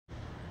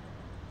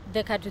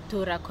The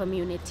Katutura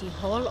Community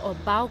Hall, or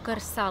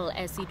Baukersal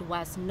as it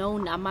was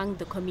known among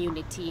the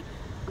community,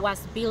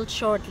 was built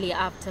shortly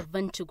after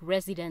Windhoek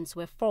residents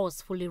were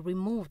forcefully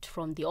removed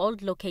from the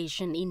old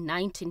location in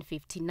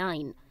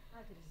 1959.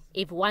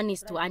 If one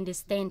is to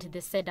understand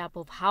the setup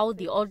of how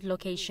the old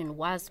location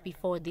was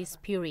before this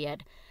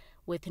period,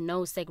 with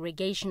no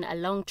segregation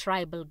along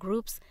tribal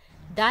groups,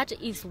 that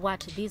is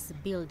what this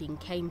building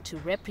came to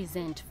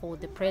represent for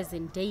the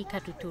present-day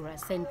Katutura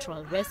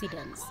Central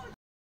residents.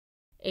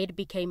 It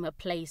became a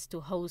place to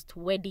host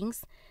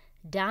weddings,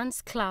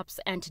 dance clubs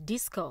and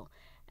disco,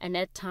 and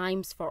at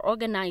times for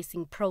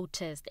organizing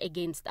protest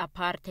against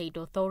apartheid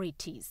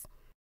authorities.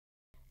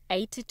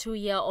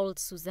 82-year-old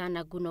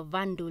Susanna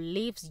Gunovandu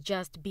lives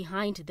just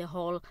behind the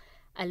hall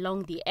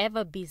along the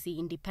ever-busy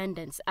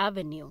Independence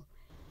Avenue.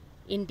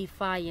 In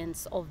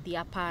defiance of the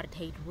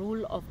apartheid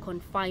rule of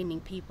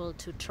confining people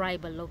to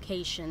tribal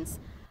locations,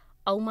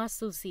 Auma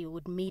Susi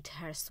would meet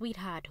her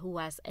sweetheart, who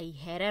was a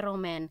Herero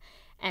man,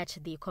 at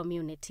the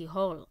community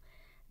hall.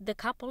 The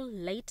couple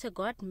later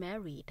got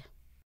married.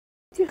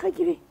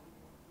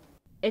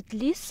 At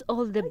least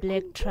all the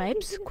black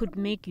tribes could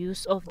make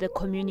use of the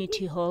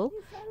community hall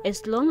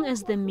as long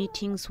as the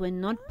meetings were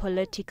not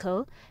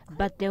political,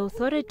 but the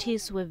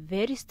authorities were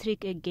very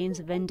strict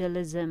against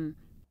vandalism.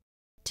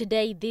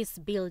 Today, this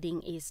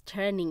building is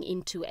turning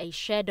into a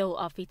shadow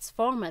of its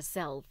former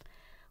self,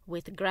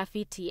 with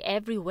graffiti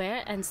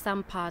everywhere and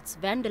some parts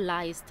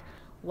vandalized,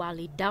 while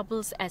it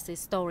doubles as a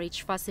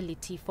storage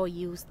facility for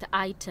used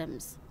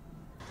items.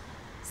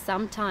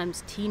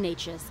 Sometimes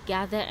teenagers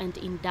gather and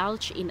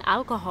indulge in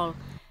alcohol,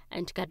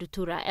 and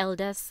Katutura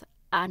elders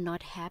are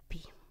not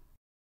happy.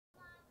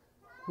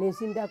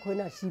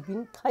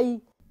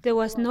 There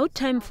was no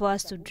time for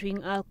us to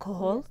drink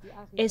alcohol,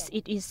 as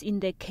it is in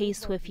the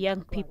case with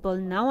young people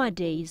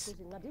nowadays.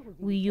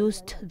 We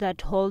used that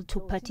hall to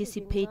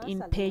participate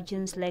in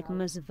pageants like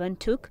Miss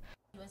Windhoek.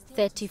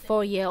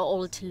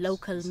 34-year-old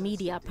local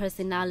media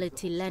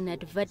personality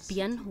Leonard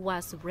Witbian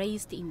was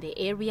raised in the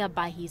area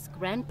by his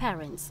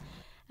grandparents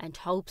and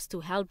hopes to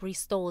help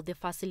restore the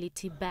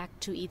facility back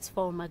to its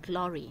former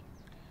glory.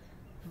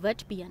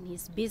 Witbian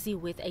is busy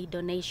with a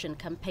donation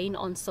campaign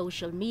on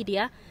social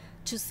media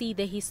to see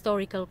the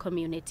historical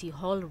community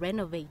hall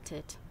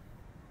renovated.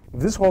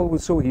 This hall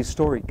was so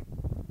historic.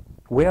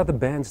 Where are the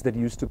bands that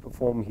used to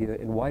perform here,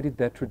 and why did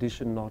that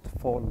tradition not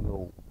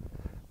follow?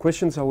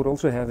 Questions I would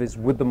also have is,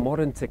 with the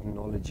modern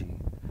technology,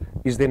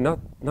 is there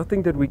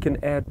nothing that we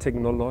can add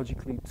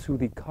technologically to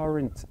the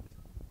current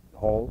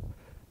hall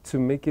to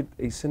make it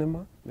a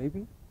cinema,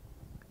 maybe,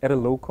 at a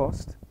low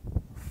cost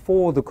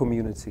for the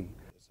community?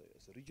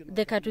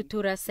 The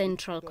Katutura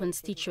Central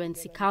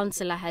Constituency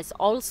Councillor has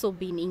also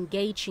been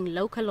engaging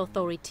local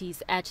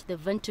authorities at the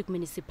Windhoek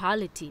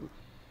municipality.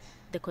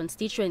 The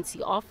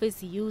constituency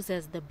office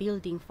uses the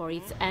building for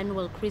its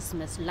annual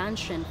Christmas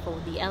luncheon for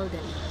the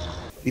elderly.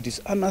 It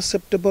is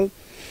unacceptable.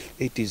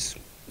 It is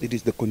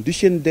the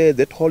condition there.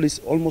 That hall is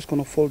almost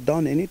going to fall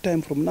down any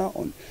time from now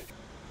on.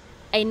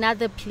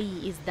 Another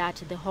plea is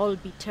that the hall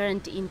be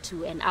turned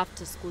into an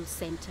after-school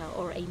center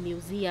or a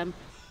museum,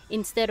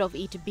 instead of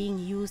it being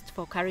used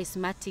for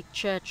charismatic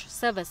church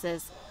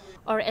services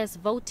or as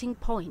voting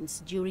points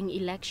during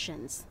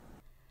elections.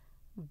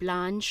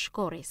 Blanche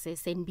Kores,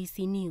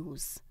 NBC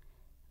News,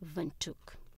 Windhoek.